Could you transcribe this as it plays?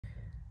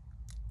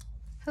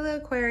Hello,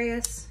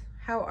 Aquarius.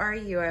 How are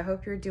you? I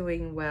hope you're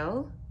doing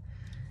well.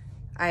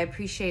 I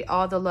appreciate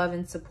all the love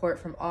and support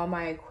from all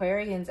my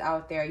Aquarians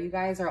out there. You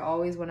guys are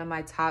always one of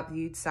my top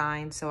viewed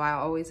signs, so I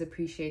always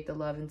appreciate the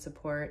love and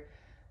support.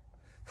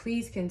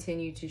 Please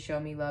continue to show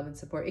me love and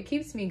support. It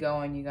keeps me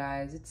going, you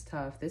guys. It's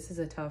tough. This is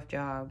a tough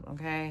job,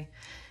 okay?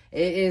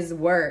 It is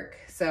work.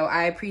 So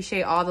I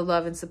appreciate all the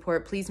love and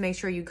support. Please make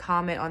sure you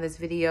comment on this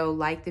video,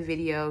 like the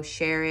video,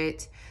 share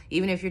it.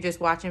 Even if you're just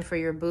watching for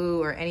your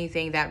boo or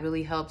anything, that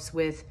really helps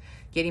with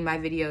getting my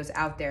videos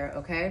out there,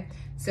 okay?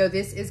 So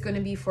this is going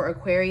to be for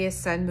Aquarius,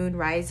 Sun, Moon,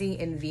 Rising,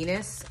 and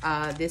Venus.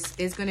 This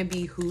is going to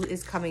be who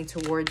is coming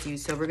towards you.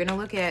 So we're going to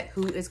look at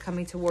who is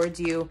coming towards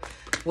you.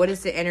 What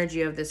is the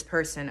energy of this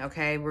person,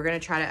 okay? We're going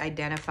to try to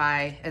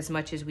identify as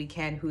much as we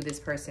can who this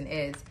person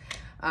is.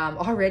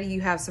 Already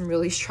you have some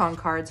really strong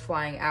cards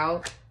flying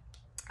out.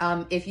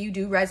 If you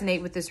do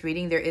resonate with this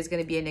reading, there is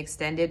going to be an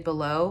extended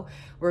below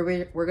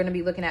where we're going to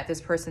be looking at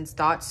this person's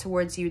thoughts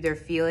towards you, their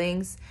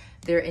feelings,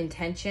 their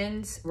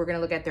intentions. We're going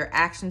to look at their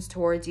actions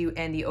towards you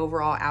and the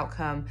overall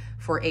outcome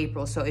for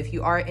April. So if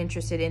you are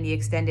interested in the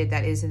extended,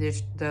 that is in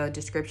the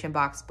description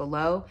box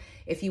below.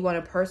 If you want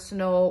a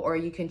personal, or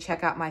you can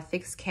check out my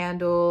fixed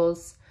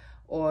candles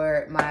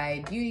or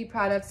my beauty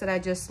products that I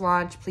just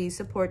launched, please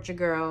support your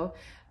girl.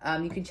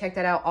 You can check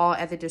that out all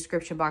at the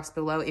description box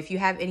below. If you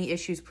have any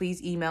issues,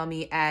 please email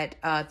me at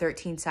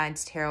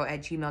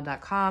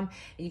 13signstarot@gmail.com. And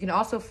you can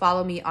also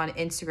follow me on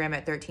Instagram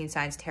at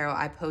 13signstarot.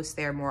 I post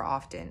there more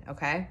often,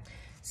 okay?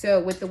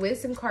 So with the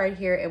wisdom card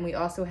here, and we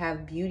also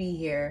have beauty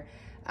here,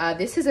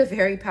 this is a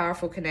very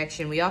powerful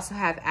connection. We also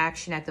have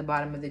action at the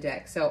bottom of the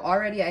deck. So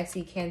already I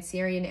see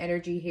Cancerian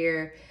energy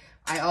here.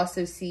 I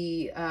also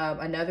see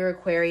another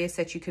Aquarius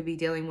that you could be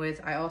dealing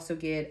with. I also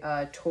get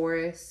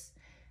Taurus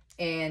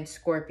and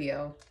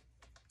Scorpio.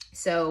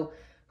 So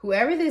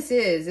whoever this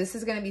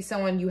is going to be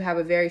someone you have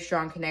a very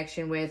strong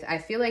connection with. I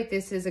feel like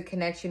this is a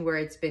connection where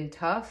it's been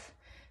tough.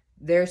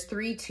 There's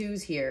 3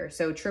 2s here.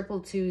 So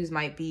triple 2s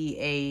might be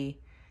a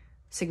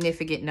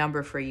significant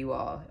number for you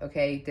all.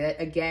 Okay.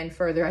 That again,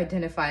 further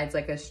identifies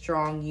like a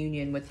strong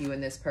union with you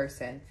and this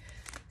person.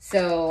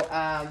 So,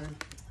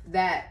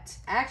 that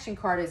action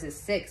card is a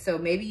 6. So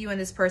maybe you and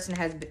this person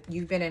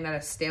you've been in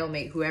a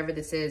stalemate, whoever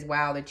this is.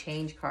 Wow. The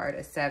change card,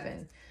 a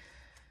 7.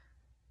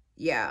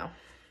 Yeah.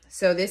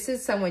 So this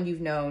is someone you've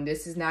known.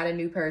 This is not a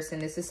new person.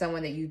 This is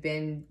someone that you've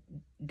been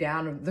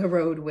down the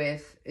road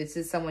with. This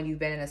is someone you've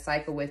been in a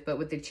cycle with. But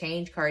with the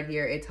change card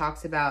here, it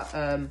talks about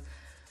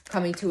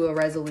coming to a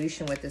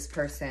resolution with this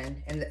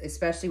person, and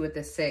especially with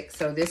the 6.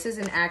 So this is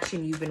an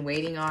action you've been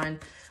waiting on,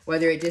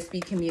 whether it just be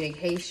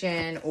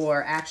communication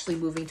or actually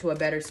moving to a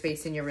better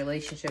space in your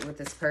relationship with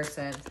this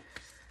person.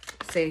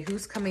 Say,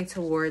 who's coming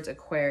towards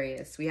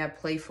Aquarius? We have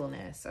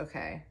playfulness.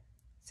 Okay.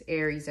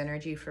 Aries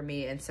energy for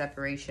me, and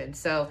separation.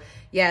 So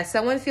yeah,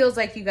 someone feels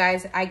like you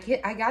guys, I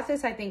got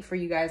this, I think, for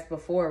you guys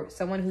before.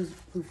 Someone who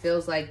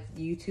feels like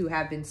you two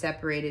have been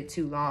separated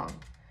too long.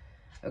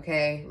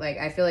 Okay, like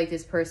I feel like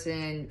this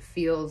person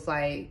feels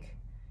like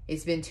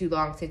it's been too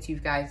long since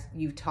you've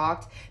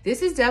talked.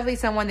 This is definitely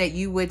someone that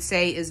you would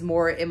say is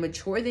more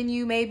immature than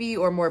you, maybe,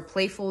 or more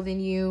playful than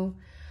you.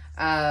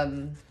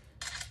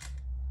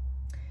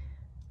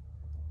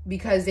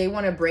 Because they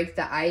want to break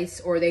the ice,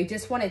 or they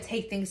just want to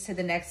take things to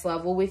the next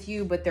level with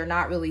you, but they're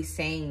not really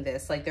saying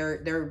this. Like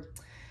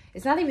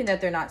it's not even that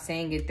they're not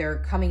saying it. They're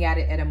coming at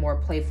it in a more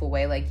playful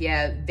way. Like,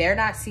 yeah, they're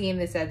not seeing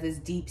this as this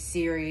deep,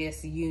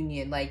 serious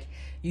union. Like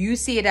you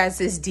see it as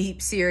this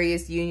deep,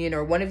 serious union,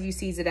 or one of you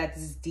sees it as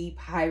this deep,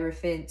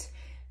 hierophant,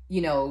 you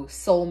know,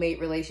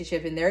 soulmate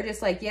relationship. And they're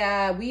just like,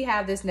 yeah, we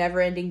have this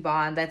never ending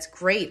bond. That's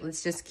great.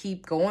 Let's just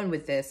keep going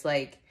with this.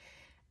 Like,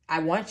 I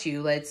want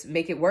you, let's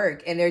make it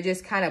work. And they're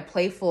just kind of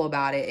playful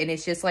about it. And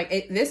it's just like,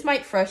 this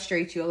might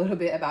frustrate you a little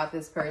bit about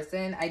this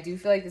person. I do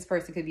feel like this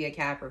person could be a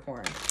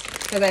Capricorn,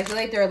 because I feel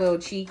like they're a little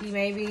cheeky,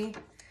 maybe.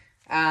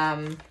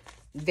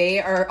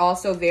 They are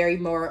also very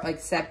more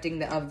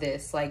accepting of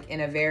this, like in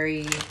a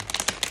very,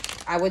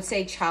 I would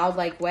say,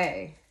 childlike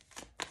way.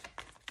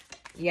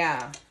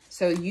 Yeah.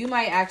 So you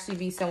might actually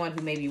be someone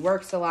who maybe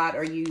works a lot,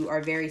 or you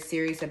are very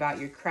serious about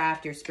your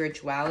craft, your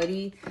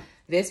spirituality.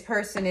 This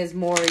person is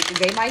more,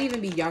 they might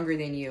even be younger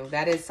than you.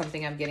 That is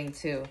something I'm getting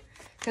too.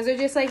 Because they're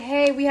just like,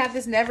 hey, we have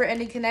this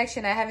never-ending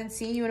connection. I haven't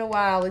seen you in a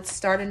while. Let's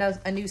start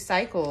a new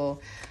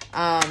cycle.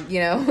 You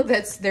know,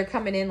 they're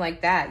coming in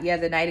like that. Yeah,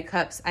 the Knight of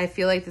Cups. I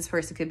feel like this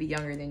person could be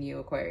younger than you,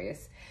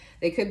 Aquarius.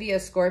 They could be a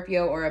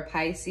Scorpio or a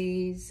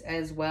Pisces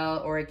as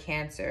well, or a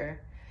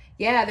Cancer.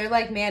 Yeah, they're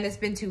like, man, it's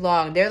been too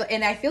long.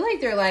 And I feel like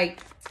they're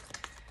like,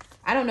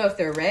 I don't know if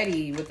they're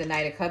ready with the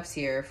Knight of Cups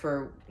here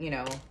for, you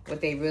know,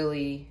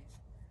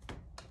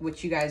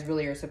 what you guys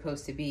really are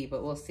supposed to be,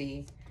 but we'll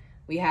see.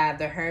 We have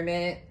the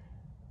Hermit.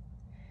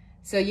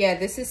 So yeah,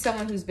 this is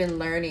someone who's been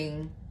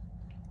learning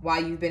while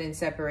you've been in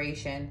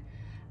separation.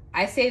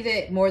 I say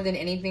that more than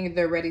anything,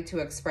 they're ready to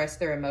express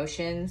their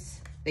emotions.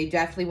 They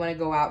definitely want to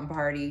go out and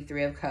party,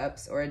 3 of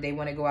Cups, or they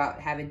want to go out,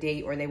 have a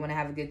date, or they want to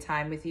have a good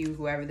time with you,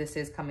 whoever this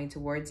is coming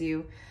towards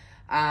you.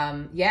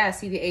 Yeah,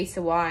 see the Ace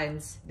of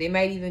Wands. They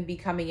might even be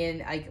coming in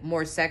like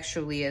more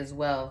sexually as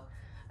well.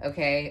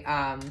 Okay,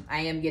 I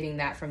am getting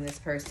that from this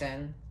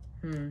person.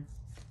 Let's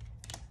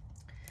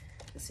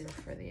see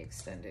for the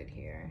extended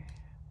here.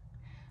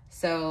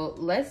 So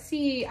let's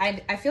see.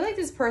 I feel like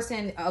this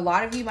person, a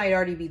lot of you might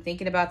already be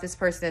thinking about this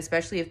person,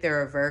 especially if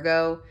they're a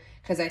Virgo,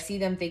 because I see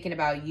them thinking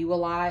about you a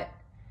lot.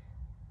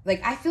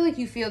 Like, I feel like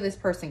you feel this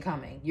person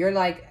coming. You're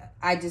like,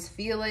 I just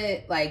feel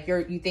it. Like,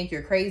 you think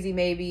you're crazy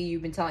maybe.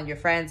 You've been telling your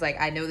friends, like,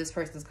 I know this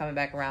person's coming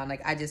back around.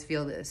 Like, I just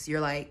feel this. You're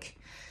like,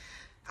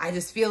 I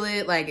just feel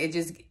it. Like,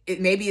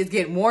 maybe it's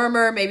getting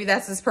warmer. Maybe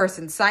that's this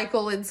person's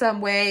cycle in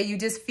some way. You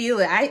just feel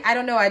it. I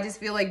don't know. I just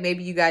feel like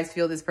maybe you guys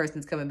feel this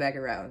person's coming back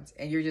around.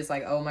 And you're just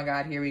like, oh my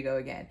God, here we go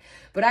again.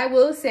 But I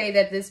will say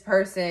that this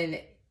person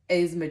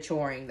is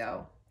maturing,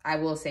 though. I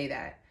will say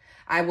that.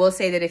 I will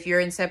say that if you're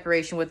in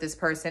separation with this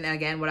person, and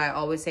again, what I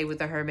always say with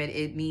the Hermit,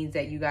 it means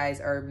that you guys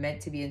are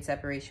meant to be in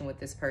separation with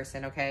this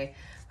person, okay?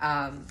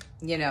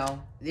 You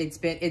know, it's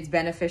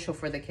beneficial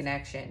for the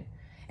connection.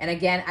 And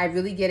again, I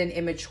really get an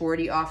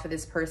immaturity off of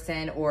this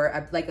person,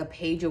 or like a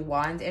Page of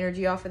Wands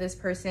energy off of this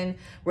person,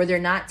 where they're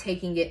not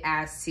taking it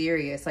as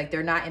serious. Like,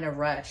 they're not in a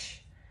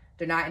rush.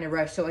 They're not in a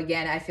rush. So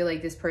again, I feel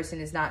like this person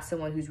is not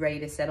someone who's ready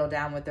to settle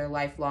down with their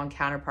lifelong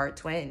counterpart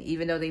twin,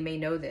 even though they may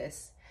know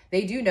this.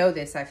 They do know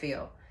this, I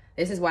feel.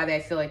 This is why I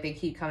feel like they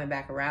keep coming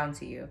back around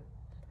to you.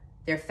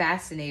 They're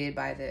fascinated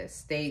by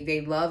this.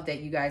 They love that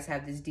you guys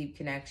have this deep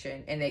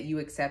connection and that you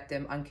accept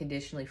them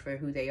unconditionally for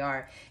who they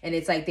are. And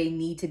it's like they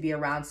need to be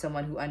around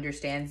someone who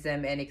understands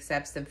them and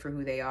accepts them for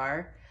who they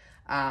are,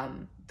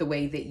 the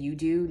way that you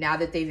do. Now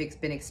that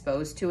they've been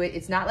exposed to it,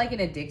 it's not like an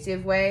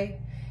addictive way.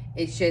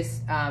 It's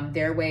just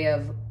their way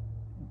of,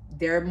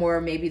 they're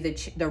more maybe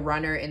the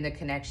runner in the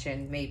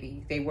connection.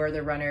 Maybe they were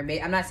the runner.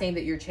 I'm not saying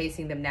that you're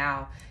chasing them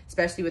now,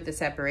 especially with the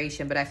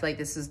separation, but I feel like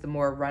this is the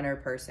more runner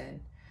person.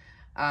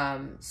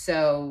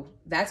 So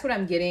that's what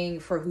I'm getting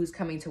for who's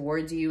coming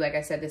towards you. Like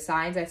I said, the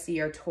signs I see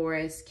are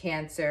Taurus,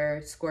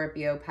 Cancer,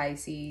 Scorpio,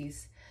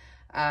 Pisces,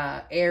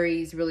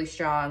 Aries, really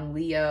strong,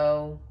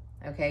 Leo,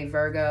 okay,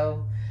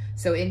 Virgo.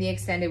 So in the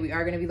extended, we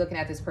are going to be looking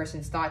at this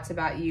person's thoughts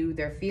about you,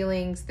 their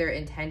feelings, their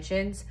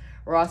intentions.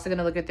 We're also going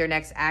to look at their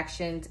next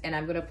actions, and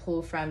I'm going to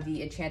pull from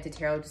the Enchanted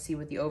Tarot to see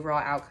what the overall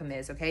outcome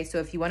is, okay? So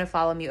if you want to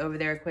follow me over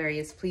there,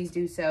 Aquarius, please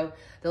do so.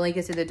 The link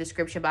is in the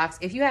description box.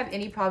 If you have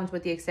any problems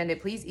with the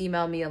extended, please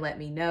email me and let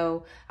me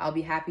know. I'll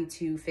be happy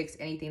to fix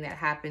anything that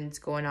happens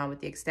going on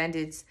with the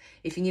extendeds.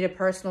 If you need a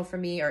personal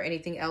from me or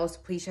anything else,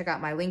 please check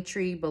out my link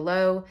tree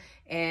below,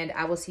 and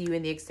I will see you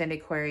in the extended,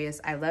 Aquarius.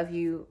 I love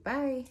you.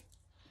 Bye.